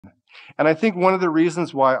And I think one of the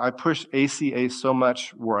reasons why I push ACA so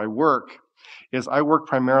much where I work is I work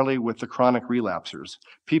primarily with the chronic relapsers,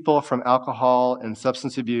 people from alcohol and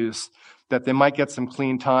substance abuse that they might get some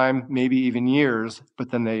clean time, maybe even years,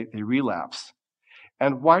 but then they relapse.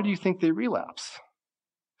 And why do you think they relapse?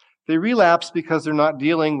 They relapse because they're not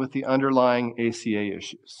dealing with the underlying ACA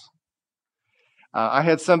issues. I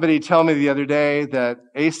had somebody tell me the other day that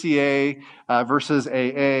ACA versus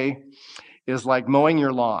AA is like mowing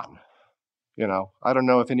your lawn. You know, I don't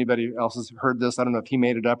know if anybody else has heard this. I don't know if he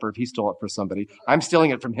made it up or if he stole it from somebody. I'm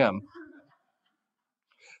stealing it from him.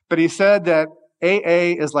 But he said that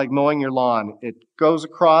AA is like mowing your lawn. It goes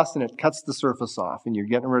across and it cuts the surface off and you're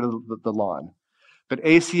getting rid of the lawn. But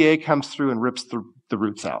ACA comes through and rips the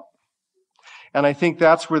roots out. And I think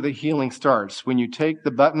that's where the healing starts. When you take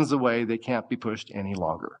the buttons away, they can't be pushed any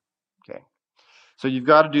longer. Okay. So you've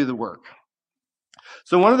got to do the work.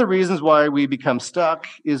 So one of the reasons why we become stuck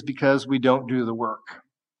is because we don't do the work.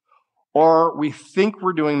 Or we think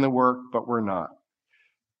we're doing the work, but we're not.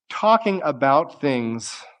 Talking about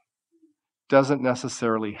things doesn't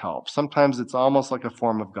necessarily help. Sometimes it's almost like a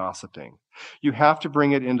form of gossiping. You have to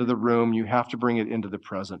bring it into the room. You have to bring it into the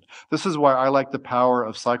present. This is why I like the power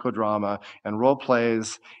of psychodrama and role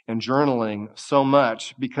plays and journaling so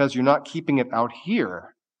much, because you're not keeping it out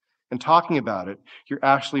here and talking about it. You're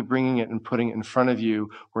actually bringing it and putting it in front of you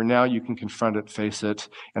where now you can confront it, face it,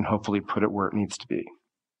 and hopefully put it where it needs to be.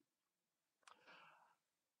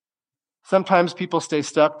 Sometimes people stay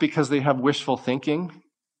stuck because they have wishful thinking.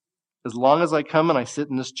 As long as I come and I sit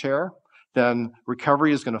in this chair, then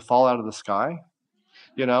recovery is going to fall out of the sky.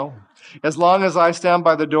 You know, as long as I stand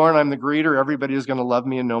by the door and I'm the greeter, everybody is going to love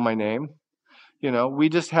me and know my name. You know, we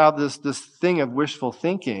just have this thing of wishful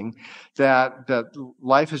thinking that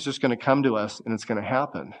life is just going to come to us and it's going to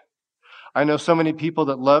happen. I know so many people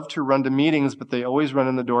that love to run to meetings, but they always run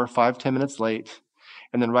in the door 5-10 minutes late.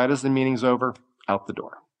 And then right as the meeting's over, out the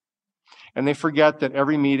door. And they forget that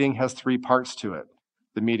every meeting has 3 parts to it.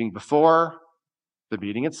 The meeting before, the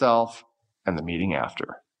meeting itself, and the meeting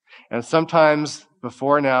after. And sometimes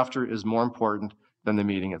before and after is more important than the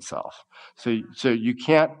meeting itself. So you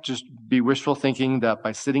can't just be wishful thinking that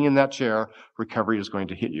by sitting in that chair, recovery is going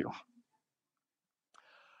to hit you.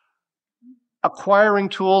 Acquiring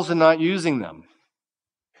tools and not using them.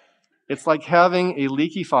 It's like having a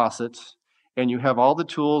leaky faucet and you have all the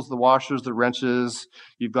tools, the washers, the wrenches.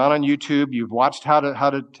 You've gone on YouTube, you've watched how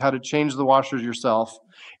to change the washers yourself,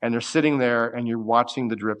 and they're sitting there and you're watching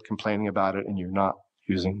the drip, complaining about it, and you're not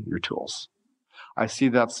using your tools. I see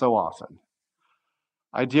that so often.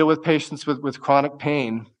 I deal with patients with chronic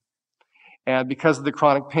pain, and because of the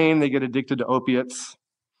chronic pain, they get addicted to opiates.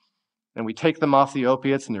 And we take them off the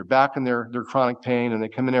opiates, and they're back in their chronic pain, and they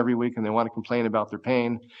come in every week and they want to complain about their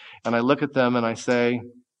pain. And I look at them and I say,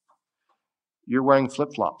 you're wearing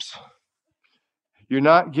flip-flops. You're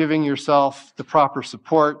not giving yourself the proper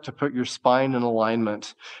support to put your spine in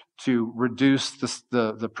alignment to reduce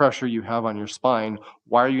the pressure you have on your spine.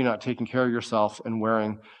 Why are you not taking care of yourself and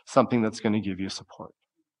wearing something that's going to give you support?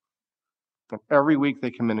 And every week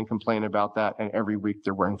they come in and complain about that, and every week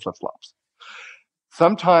they're wearing flip-flops.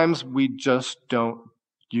 Sometimes we just don't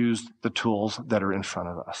use the tools that are in front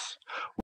of us.